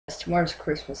Tomorrow's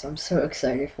Christmas. I'm so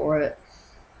excited for it.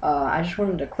 I just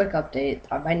wanted a quick update.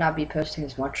 I might not be posting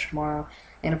as much tomorrow.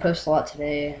 I'm gonna post a lot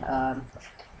today.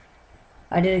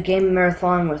 I did a game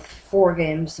marathon with 4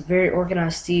 games: The Very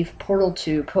Organized Thief, Portal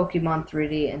 2, Pokemon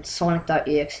 3D, and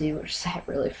Sonic.exe, which that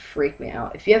really freaked me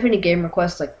out. If you have any game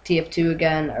requests like TF2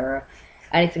 again or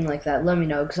anything like that, let me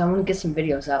know, because I want to get some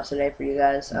videos out today for you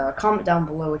guys. Comment down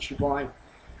below what you want.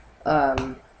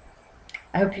 I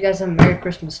hope you guys have a Merry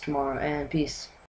Christmas tomorrow, and peace.